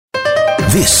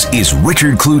This is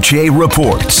Richard Cloutier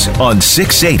Reports on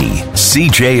 680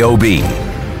 CJOB.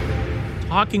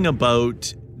 Talking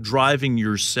about driving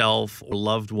yourself or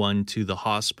loved one to the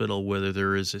hospital, whether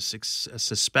there is a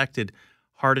suspected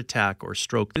heart attack or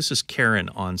stroke. This is Karen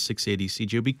on 680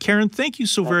 CJOB. Karen, thank you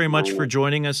so very much for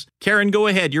joining us. Karen, go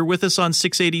ahead. You're with us on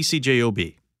 680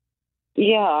 CJOB.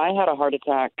 Yeah, I had a heart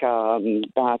attack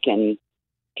back in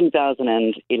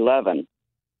 2011,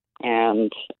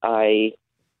 and I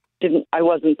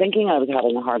wasn't thinking I was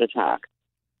having a heart attack.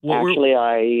 Actually,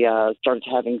 I started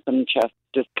having some chest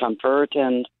discomfort,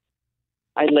 and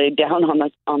I laid down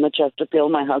on the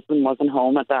Chesterfield. My husband wasn't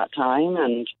home at that time,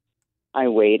 and I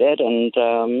waited and,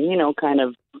 kind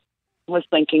of was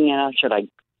thinking, should I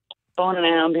phone an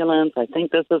ambulance? I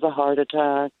think this is a heart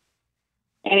attack.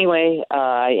 Anyway,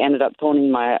 I ended up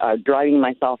driving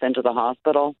myself into the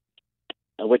hospital,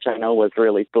 which I know was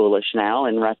really foolish now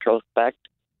in retrospect.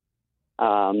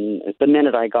 The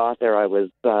minute I got there, I was,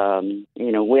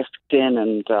 whisked in,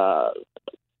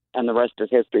 and the rest is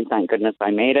history. Thank goodness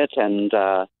I made it.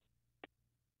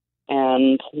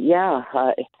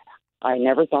 I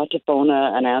never thought to phone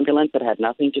an ambulance. It had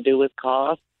nothing to do with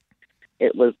cost.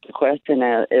 It was the question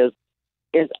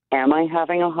am I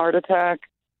having a heart attack,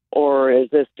 or is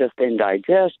this just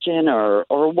indigestion, or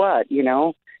what?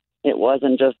 It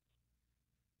wasn't just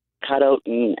cut out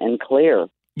and clear.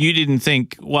 You didn't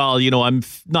think, I'm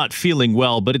not feeling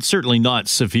well, but it's certainly not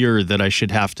severe that I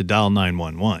should have to dial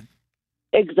 911.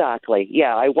 Exactly.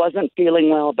 Yeah, I wasn't feeling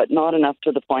well, but not enough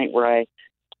to the point where I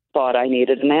thought I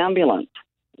needed an ambulance.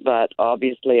 But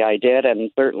obviously I did,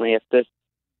 and certainly if this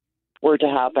were to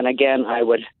happen again, I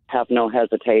would have no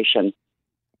hesitation.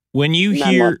 When you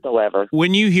None whatsoever.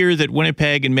 When you hear that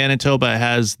Winnipeg and Manitoba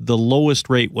has the lowest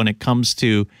rate when it comes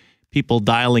to people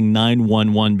dialing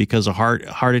 911 because of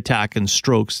heart attack and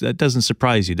strokes, that doesn't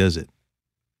surprise you, does it?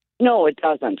 No, it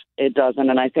doesn't. It doesn't.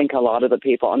 And I think a lot of the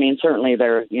people, certainly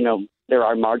there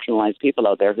are marginalized people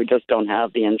out there who just don't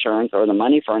have the insurance or the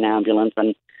money for an ambulance,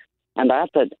 and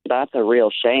that's a real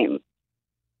shame.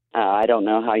 I don't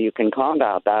know how you can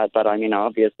combat that, but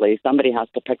obviously somebody has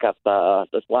to pick up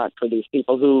the slack for these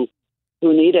people who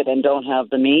need it and don't have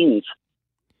the means.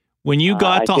 When you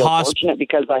got to hospital, I feel fortunate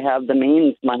because I have the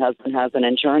means. My husband has an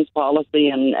insurance policy,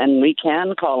 and we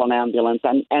can call an ambulance,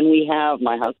 and we have.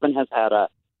 My husband has had a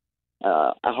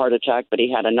heart attack, but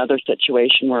he had another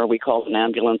situation where we called an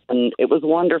ambulance, and it was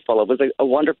wonderful. It was a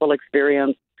wonderful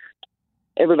experience.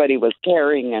 Everybody was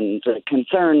caring and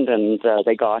concerned, and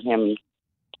they got him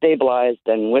stabilized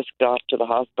and whisked off to the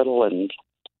hospital. And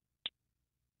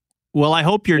well, I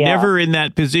hope you're never in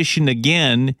that position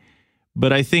again.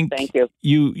 But I think Thank you.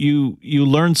 You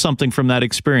learned something from that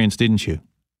experience, didn't you?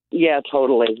 Yeah,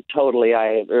 totally.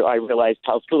 I realized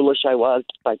how foolish I was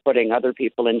by putting other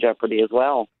people in jeopardy as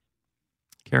well.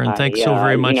 Karen, thanks so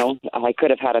very much. I could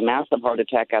have had a massive heart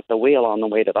attack at the wheel on the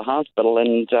way to the hospital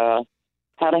and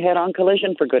had a head-on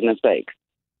collision, for goodness sake.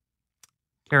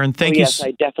 Karen, thank you. Yes,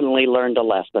 I definitely learned a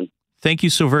lesson. Thank you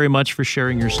so very much for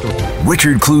sharing your story.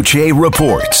 Richard Cloutier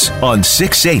Reports on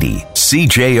 680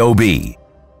 CJOB.